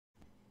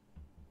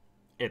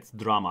It's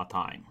drama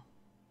time.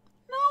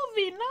 No,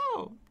 V,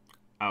 no.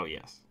 Oh,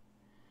 yes.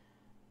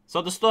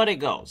 So the story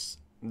goes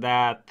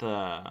that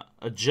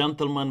a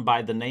gentleman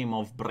by the name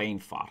of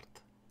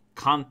Brainfart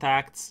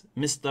contacts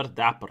Mr.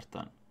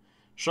 Dapperton,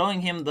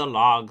 showing him the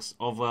logs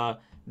of a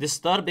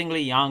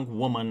disturbingly young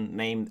woman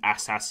named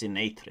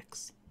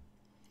Assassinatrix.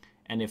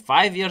 And if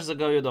 5 years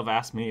ago you'd have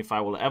asked me if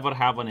I will ever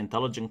have an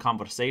intelligent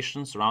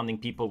conversation surrounding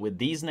people with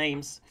these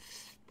names,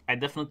 I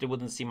definitely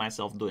wouldn't see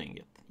myself doing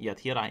it. Yet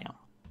here I am.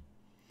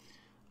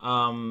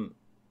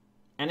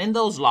 And in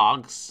those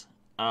logs,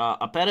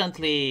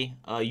 apparently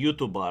a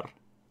YouTuber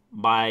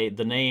by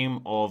the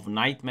name of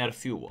Nightmare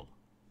Fuel,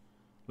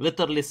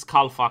 literally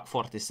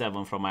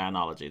Skullfuck47 from my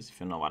analogies, if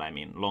you know what I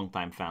mean,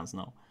 longtime fans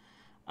know,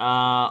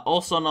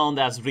 also known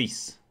as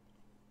Reese,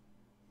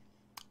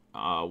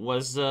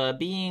 was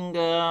being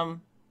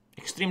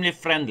extremely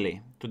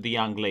friendly to the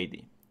young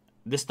lady.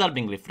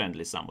 Disturbingly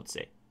friendly, some would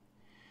say.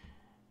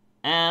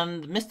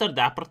 And Mr.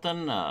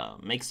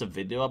 Dapperton makes a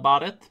video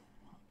about it.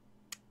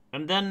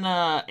 And then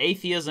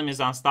Atheism is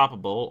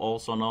Unstoppable,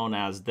 also known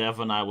as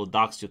Devon, I Will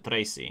Dox You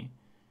Tracy.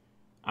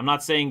 I'm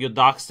not saying you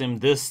doxed him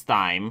this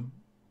time.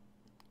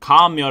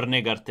 Calm your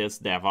nigger tits,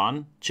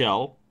 Devon.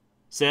 Chill.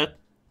 Sit.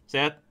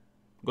 Sit.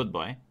 Good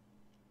boy.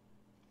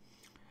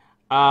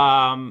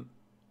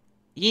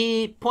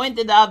 He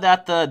pointed out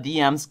that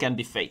DMs can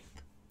be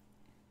faked.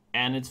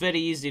 And it's very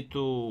easy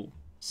to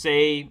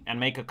say and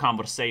make a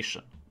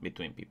conversation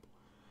between people.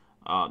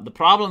 The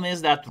problem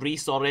is that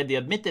Reese already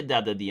admitted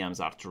that the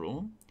DMs are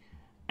true.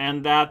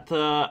 And that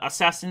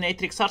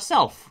Assassinatrix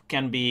herself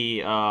can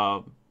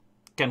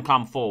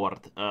come forward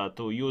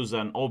to use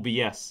an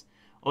OBS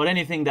or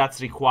anything that's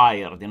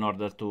required in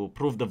order to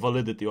prove the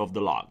validity of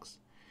the logs.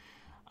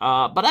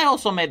 But I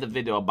also made a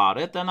video about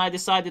it, and I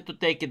decided to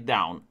take it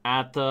down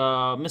at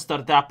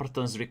Mr.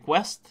 Dapperton's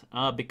request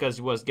because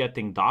he was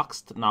getting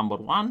doxxed, number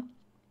one.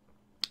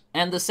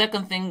 And the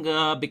second thing,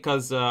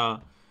 because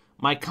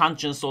my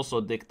conscience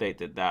also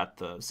dictated that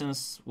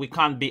since we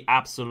can't be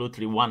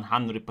absolutely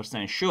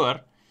 100% sure,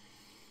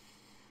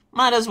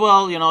 might as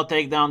well, you know,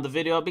 take down the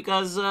video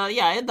because,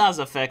 yeah, it does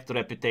affect the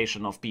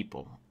reputation of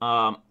people.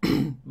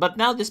 But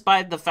now,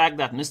 despite the fact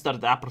that Mr.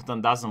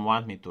 Dapperton doesn't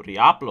want me to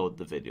re-upload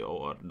the video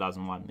or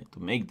doesn't want me to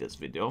make this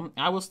video,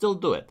 I will still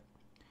do it.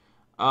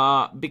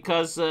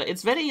 Because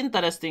it's very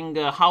interesting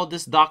how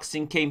this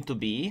doxing came to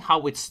be,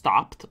 how it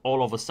stopped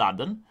all of a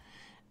sudden.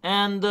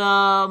 And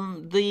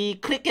the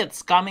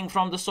crickets coming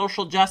from the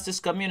social justice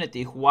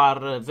community who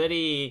are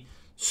very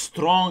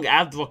strong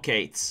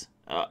advocates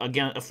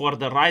again for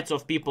the rights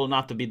of people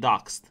not to be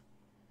doxxed.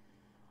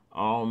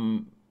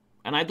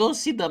 And I don't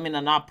see them in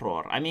an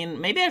uproar. I mean,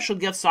 maybe I should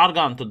get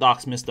Sargon to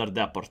dox Mr.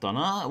 Dapperton,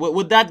 huh?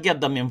 Would that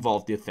get them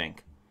involved, you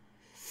think?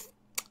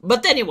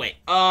 But anyway,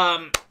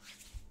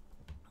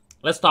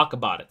 let's talk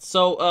about it.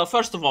 So,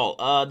 first of all,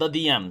 the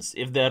DMs,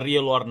 if they're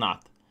real or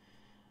not.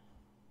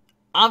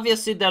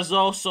 Obviously, there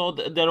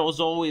was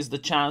always the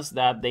chance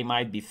that they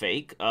might be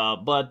fake,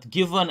 but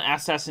given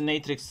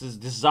Assassinatrix's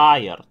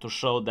desire to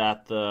show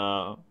that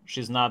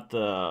she's not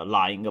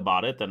lying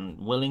about it and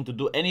willing to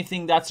do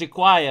anything that's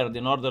required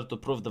in order to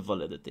prove the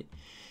validity,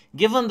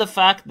 given the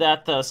fact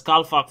that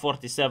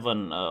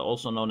Skullfuck47,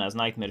 also known as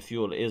Nightmare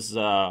Fuel, is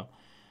a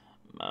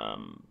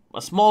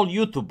small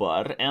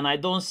YouTuber, and I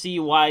don't see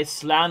why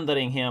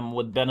slandering him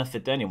would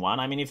benefit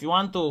anyone. I mean, if you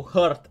want to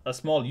hurt a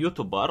small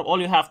YouTuber,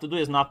 all you have to do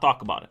is not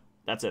talk about it.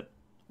 That's it.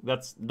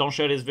 Don't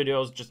share his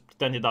videos, just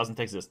pretend he doesn't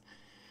exist.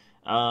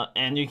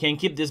 And you can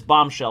keep this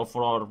bombshell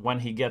for when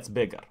he gets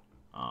bigger.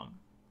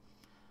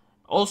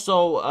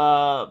 Also,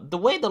 the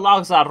way the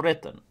logs are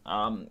written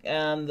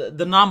and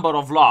the number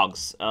of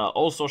logs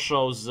also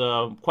shows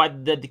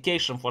quite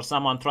dedication for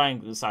someone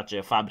trying such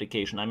a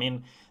fabrication. I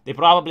mean, they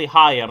probably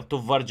hire two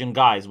virgin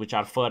guys, which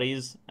are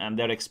furries, and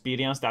they're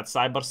experienced at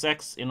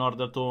cybersex in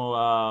order to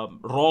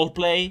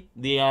roleplay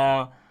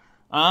the...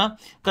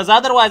 Because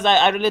otherwise,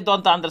 I really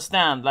don't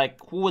understand, like,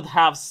 who would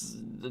have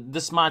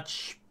this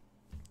much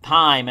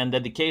time and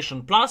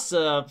dedication, plus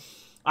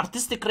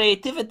artistic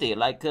creativity.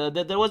 Like,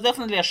 there was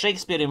definitely a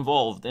Shakespeare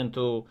involved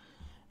into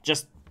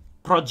just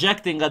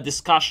projecting a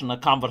discussion, a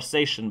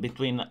conversation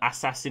between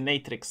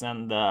Assassinatrix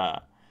and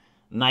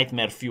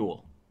Nightmare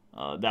Fuel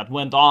that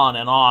went on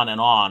and on and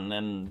on,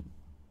 and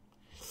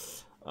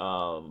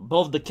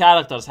both the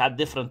characters had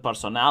different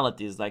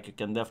personalities, like you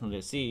can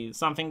definitely see.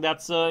 Something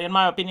that's, in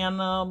my opinion,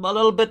 a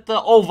little bit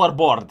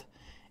overboard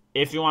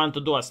if you want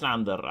to do a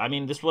slander. I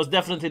mean, this was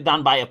definitely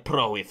done by a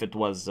pro if it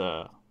was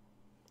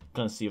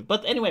conceived.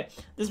 But anyway,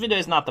 this video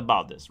is not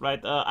about this, right?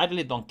 I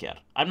really don't care.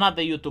 I'm not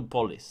the YouTube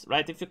police,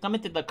 right? If you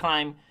committed a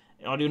crime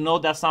or you know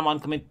that someone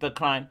committed a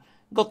crime,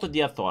 go to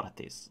the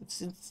authorities.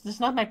 It's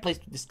not my place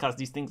to discuss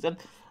these things. And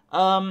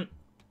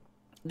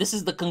this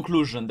is the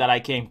conclusion that I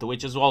came to,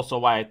 which is also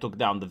why I took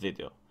down the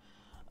video.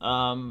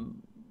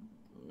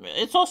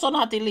 It's also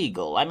not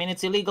illegal. I mean,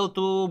 it's illegal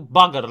to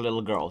bugger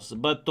little girls,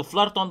 but to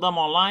flirt on them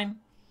online,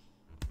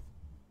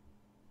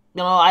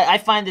 you know, I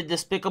find it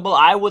despicable.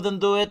 I wouldn't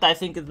do it. I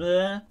think it's...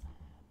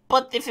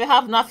 But if you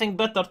have nothing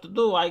better to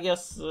do, I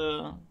guess...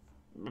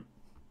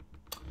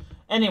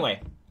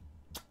 Anyway,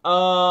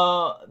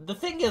 the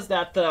thing is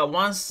that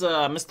once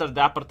Mr.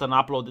 Dapperton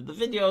uploaded the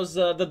videos,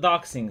 the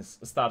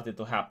doxings started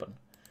to happen.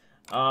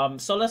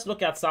 So let's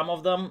look at some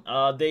of them.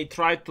 They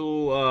tried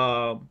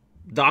to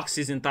dox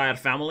his entire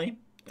family.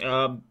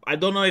 I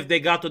don't know if they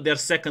got to their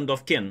second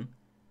of kin,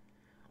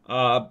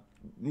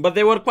 but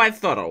they were quite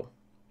thorough.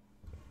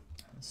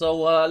 So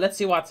let's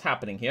see what's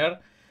happening here.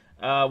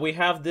 We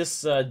have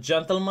this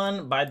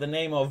gentleman by the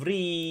name of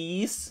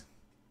Reese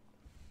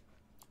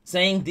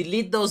saying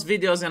delete those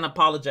videos and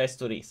apologize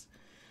to Reese.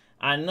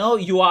 I know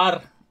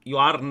your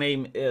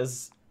name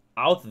is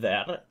out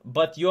there,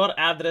 but your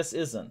address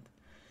isn't.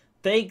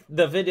 Take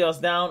the videos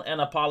down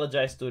and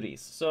apologize to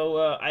Reese. So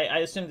I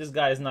assume this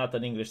guy is not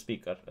an English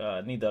speaker,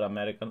 neither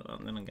American.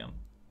 And then again,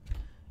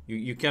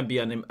 you can be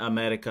an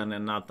American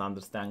and not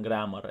understand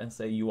grammar and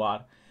say you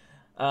are.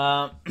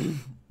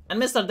 And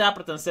Mr.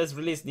 Dapperton says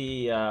release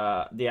the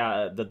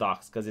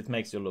docs because it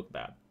makes you look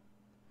bad.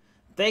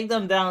 Take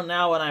them down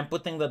now, and I'm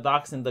putting the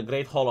docs in the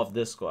Great Hall of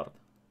Discord.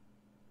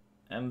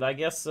 And I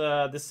guess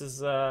this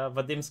is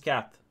Vadim's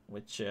cat,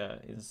 which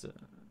is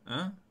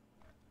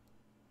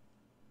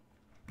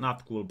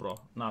not cool, bro.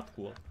 Not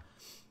cool.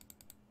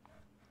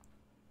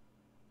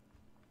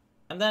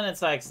 And then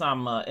it's like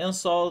some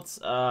insults,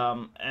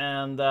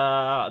 and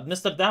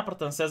Mr.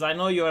 Dapperton says, "I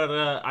know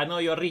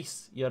you're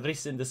Reese. You're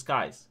Reese in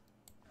disguise."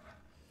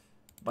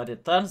 But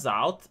it turns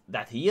out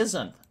that he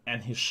isn't,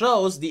 and he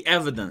shows the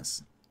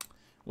evidence,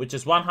 which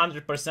is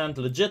 100%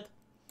 legit.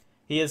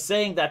 He is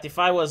saying that if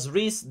I was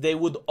Reese, they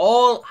would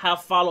all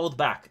have followed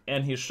back,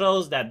 and he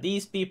shows that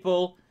these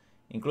people,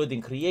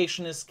 including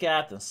Creationist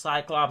Cat and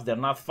Cyclops, they're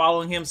not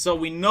following him, so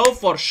we know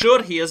for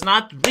sure he is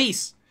not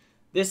Reese.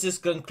 This is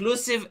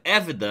conclusive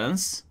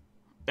evidence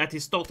that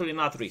he's totally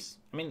not Reese.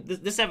 I mean,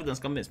 this evidence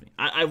convinced me.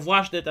 I've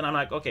watched it and I'm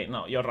like, okay,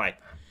 no, you're right.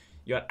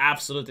 You're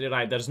absolutely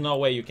right. There's no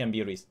way you can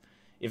be Reese.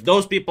 If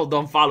those people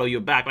don't follow you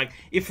back, like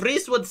if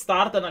Reese would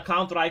start an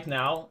account right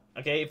now,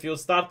 okay, if you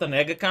start an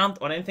egg account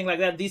or anything like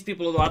that, these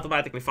people will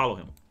automatically follow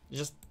him.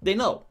 They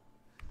know.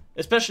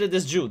 Especially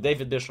this Jew,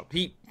 David Bishop.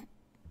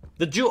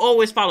 The Jew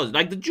always follows.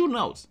 Like the Jew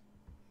knows.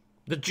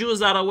 The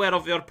Jews are aware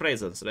of your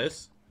presence,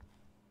 Reese.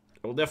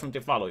 They will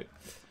definitely follow you.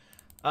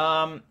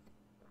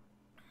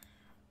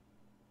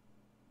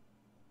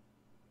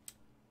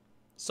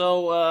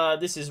 So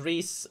this is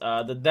Reese.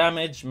 The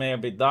damage may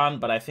be done,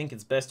 but I think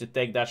it's best to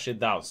take that shit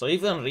down. So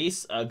even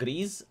Reese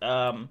agrees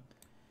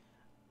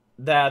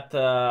that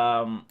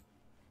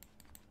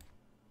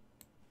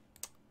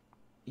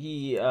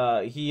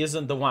he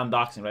isn't the one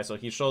doxing, right? So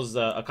he shows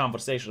a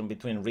conversation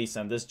between Reese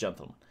and this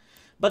gentleman.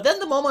 But then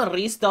the moment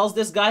Reese tells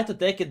this guy to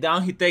take it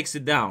down, he takes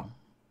it down.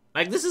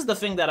 Like, this is the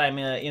thing that I'm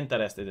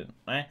interested in,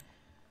 right?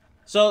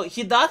 So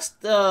he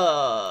doxed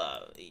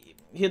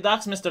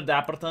Mr.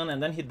 Dapperton,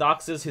 and then he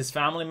doxes his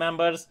family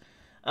members.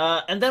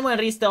 And then when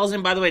Reese tells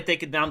him, by the way,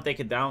 take it down,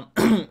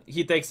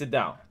 he takes it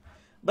down.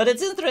 But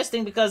it's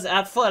interesting because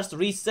at first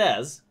Reese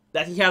says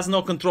that he has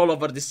no control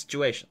over this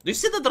situation. Do you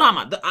see the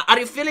drama? Are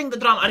you feeling the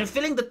drama? Are you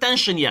feeling the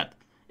tension yet?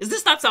 Is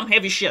this not some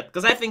heavy shit?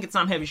 Because I think it's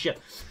some heavy shit.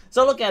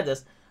 So look at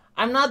this.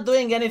 I'm not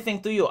doing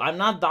anything to you. I'm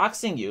not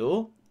doxing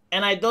you.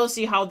 And I don't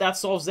see how that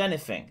solves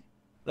anything.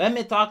 Let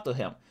me talk to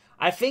him.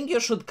 I think you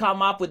should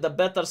come up with a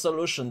better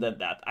solution than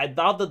that. I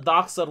doubt the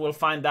doxer will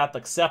find that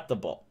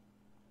acceptable.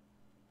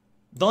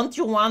 Don't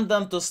you want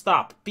them to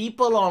stop?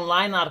 People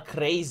online are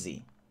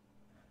crazy.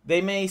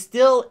 They may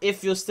still,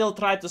 if you still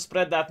try to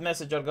spread that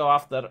message or go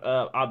after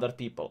other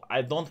people.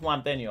 I don't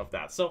want any of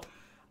that. So,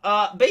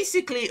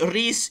 basically,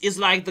 Reese is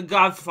like the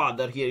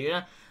godfather here, you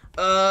know?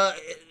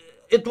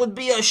 It would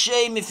be a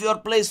shame if your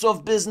place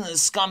of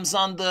business comes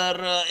under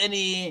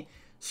any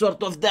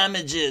sort of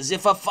damages.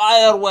 If a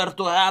fire were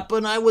to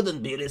happen, I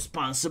wouldn't be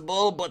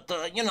responsible, but,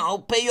 you know,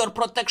 pay your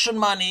protection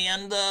money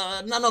and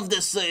none of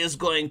this is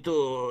going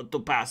to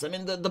pass. I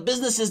mean, the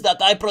businesses that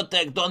I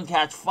protect don't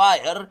catch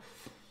fire.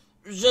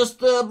 Just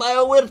by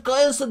a weird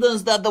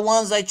coincidence that the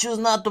ones I choose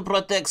not to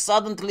protect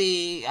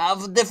suddenly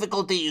have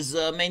difficulties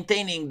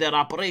maintaining their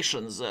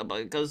operations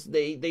because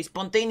they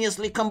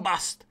spontaneously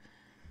combust.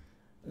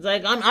 It's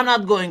like, I'm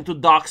not going to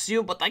dox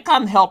you, but I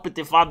can't help it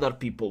if other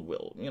people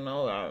will, you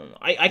know.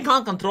 I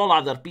can't control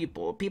other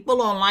people.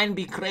 People online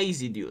be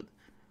crazy, dude.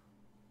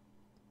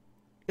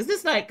 Is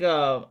this like,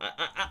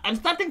 I'm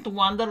starting to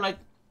wonder, like,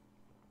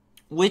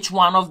 which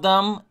one of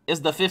them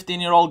is the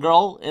 15-year-old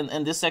girl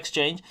in this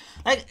exchange?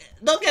 Like,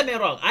 don't get me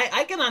wrong.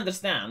 I can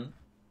understand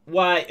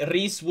why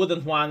Reese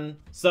wouldn't want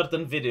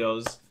certain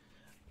videos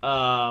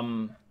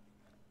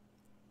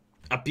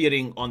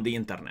appearing on the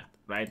internet.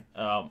 Right?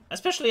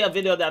 Especially a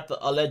video that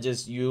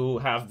alleges you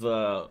have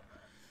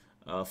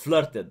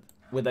flirted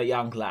with a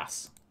young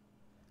lass.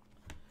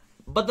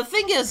 But the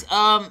thing is,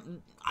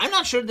 I'm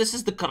not sure this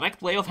is the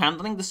correct way of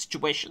handling the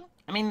situation.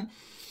 I mean,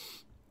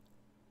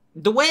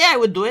 the way I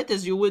would do it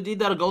is you would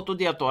either go to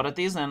the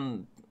authorities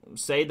and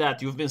say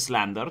that you've been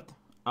slandered,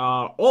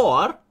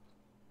 or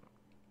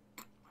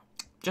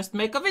just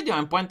make a video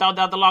and point out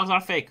that the logs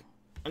are fake.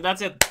 And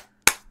that's it.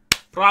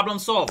 problem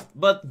solved.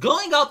 But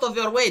going out of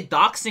your way,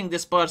 doxing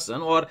this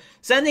person, or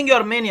sending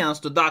your minions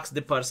to dox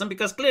the person,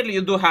 because clearly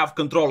you do have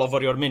control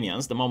over your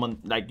minions the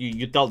moment like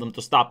you tell them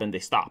to stop and they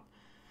stop.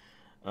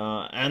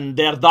 And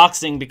they're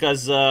doxing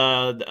because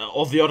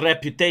of your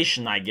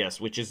reputation, I guess,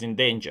 which is in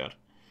danger.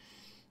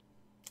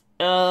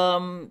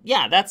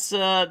 Yeah, that's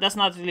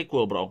not really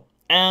cool, bro.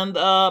 And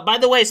by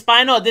the way,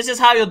 Spino, this is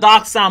how you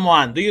dox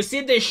someone. Do you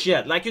see this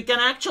shit? Like, you can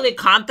actually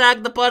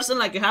contact the person,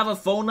 like you have a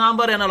phone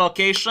number and a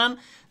location.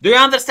 Do you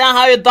understand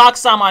how you dox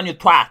someone, you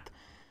twat?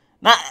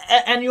 Now,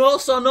 and you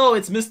also know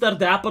it's Mr.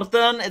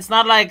 Dapperton. It's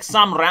not like it's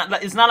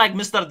not like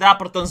Mr.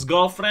 Dapperton's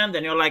girlfriend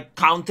and you're like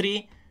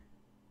country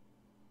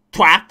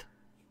twat.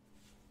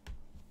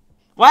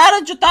 Why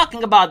aren't you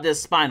talking about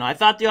this, Spino? I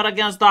thought you're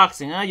against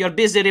doxing, huh? You're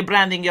busy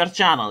rebranding your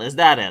channel, is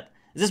that it?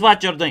 Is this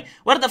what you're doing?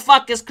 Where the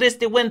fuck is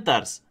Christy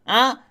Winters?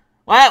 Huh?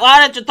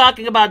 Why aren't you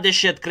talking about this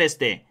shit,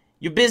 Christy?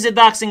 You busy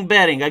doxing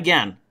Bering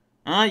again.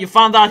 Huh? You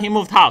found out he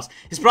moved house.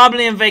 He's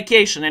probably on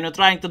vacation and you're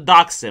trying to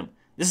dox him.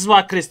 This is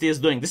what Christy is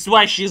doing. This is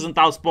why she isn't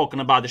outspoken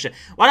about this shit.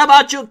 What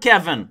about you,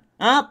 Kevin?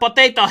 Huh?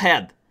 Potato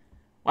head.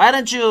 Why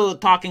aren't you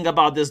talking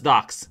about this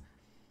dox?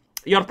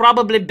 You're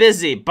probably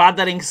busy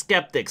bothering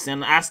skeptics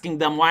and asking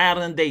them why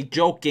aren't they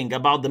joking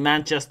about the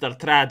Manchester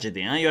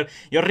tragedy. Huh?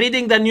 You're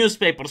reading the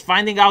newspapers,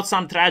 finding out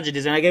some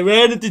tragedies, and like,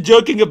 why aren't you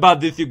joking about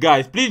this, you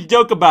guys? Please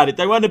joke about it.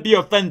 I want to be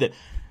offended.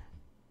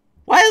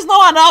 Why is no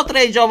one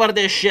outraged over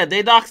this shit?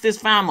 They doxed his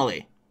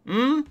family.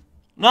 No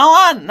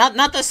one.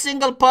 Not a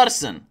single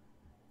person.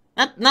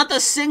 Not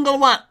a single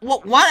one.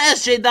 One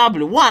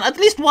SJW. One. At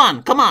least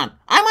one. Come on.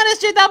 I'm an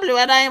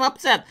SJW and I am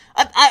upset.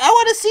 I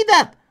want to see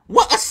that.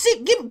 What?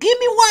 Give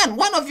me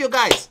one of you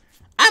guys.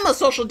 I'm a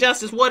social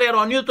justice warrior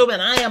on YouTube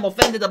and I am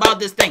offended about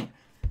this thing.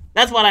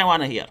 That's what I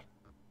want to hear.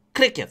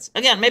 Crickets.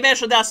 Again, maybe I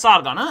should ask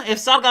Sargon, huh? If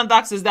Sargon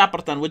doxes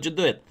Dapperton, would you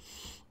do it?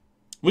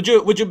 Would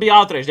you be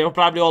outraged? They will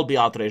probably all be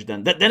outraged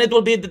then. Then it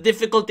will be the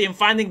difficulty in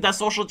finding the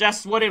social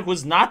justice warrior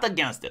who's not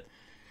against it.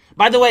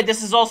 By the way,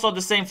 this is also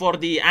the same for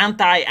the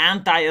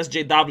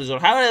anti-SJWs or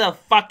however the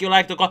fuck you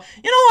like to call.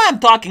 You know what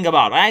I'm talking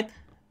about, right?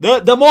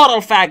 The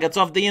moral faggots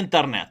of the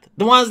internet.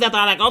 The ones that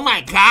are like, oh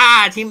my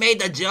god, he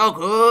made a joke.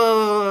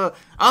 Ooh.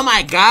 Oh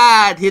my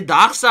god, he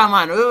doxed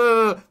someone.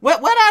 Ooh. Where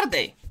are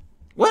they?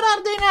 Where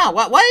are they now?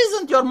 Why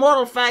isn't your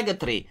moral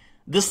faggotry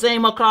the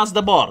same across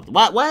the board?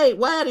 Why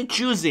are you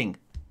choosing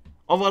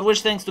over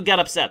which things to get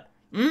upset?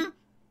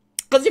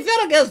 Because if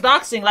you're against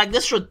doxing, like,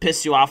 this should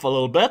piss you off a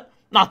little bit.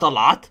 Not a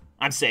lot,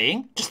 I'm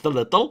saying. Just a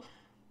little.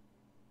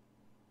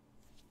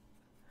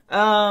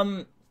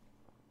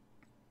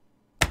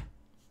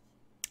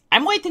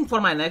 I'm waiting for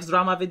my next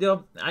drama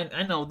video.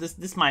 I know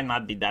this might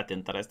not be that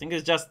interesting.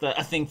 It's just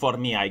a thing for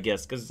me, I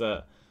guess, because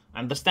I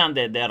understand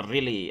that they're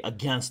really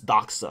against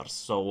doxers.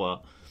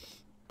 So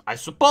I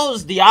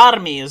suppose the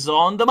army is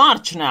on the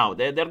march now.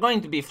 They're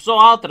going to be so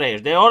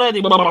outraged. They're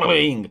already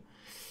being.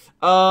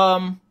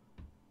 I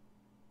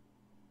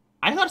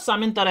heard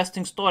some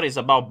interesting stories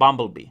about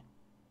Bumblebee,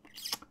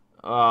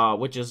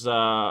 which is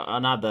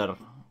another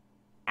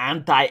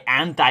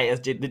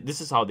anti-SJ.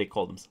 This is how they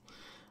call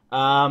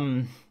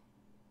them.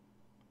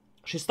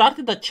 She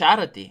started a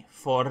charity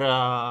for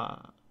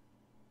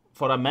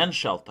a men's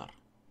shelter.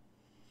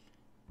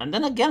 And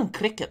then again,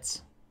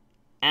 crickets.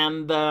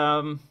 And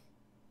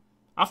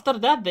after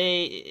that,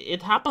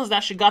 it happens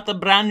that she got a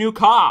brand new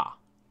car.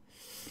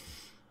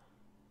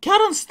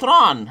 Karen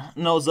Strawn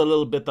knows a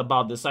little bit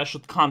about this. I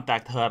should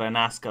contact her and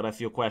ask her a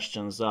few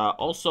questions.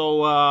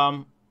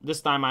 Also,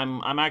 this time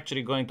I'm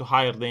actually going to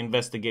hire the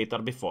investigator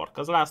before,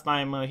 because last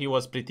time he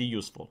was pretty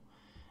useful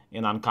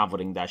in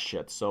uncovering that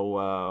shit.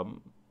 So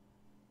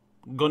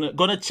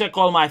gonna check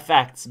all my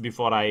facts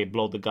before I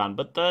blow the gun.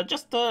 But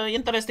just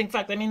interesting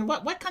fact. I mean,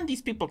 why can't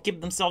these people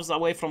keep themselves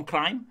away from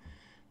crime?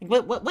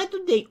 Why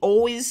do they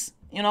always,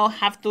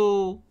 have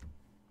to?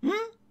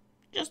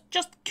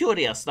 Just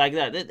curious like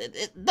that.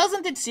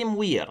 Doesn't it seem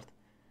weird?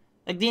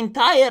 Like, the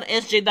entire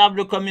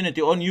SJW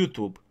community on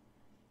YouTube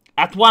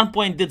at one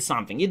point did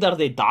something. Either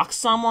they dox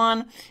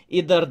someone,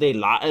 either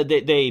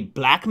they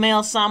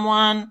blackmail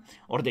someone,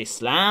 or they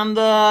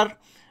slander,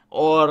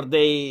 or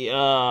they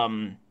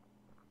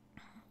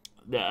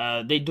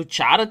do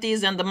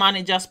charities and the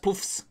money just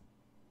poofs.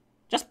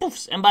 Just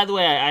poofs. And by the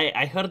way,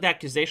 I heard the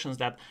accusations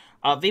that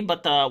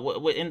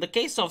in the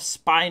case of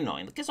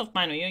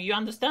Spino, you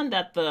understand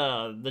that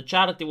the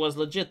charity was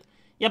legit.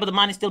 Yeah, but the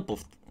money still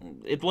poofed.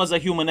 It was a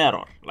human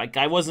error. Like,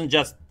 I wasn't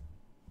just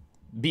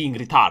being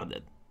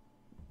retarded.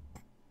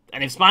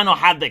 And if Spino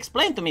had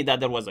explained to me that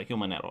there was a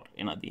human error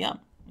in a DM,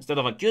 instead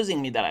of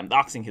accusing me that I'm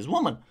doxing his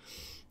woman,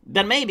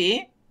 then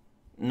maybe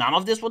none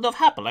of this would have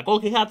happened. Like, all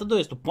he had to do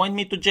is to point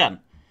me to Jen.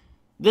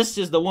 This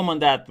is the woman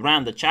that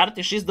ran the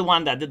charity. She's the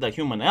one that did the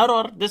human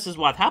error. This is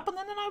what happened.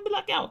 And then I'll be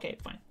like, yeah, okay,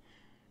 fine.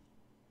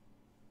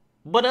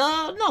 But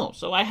no,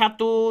 so I have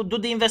to do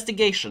the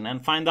investigation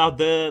and find out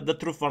the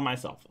truth for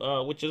myself,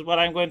 which is what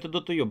I'm going to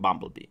do to you,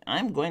 Bumblebee.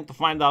 I'm going to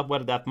find out where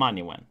that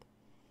money went.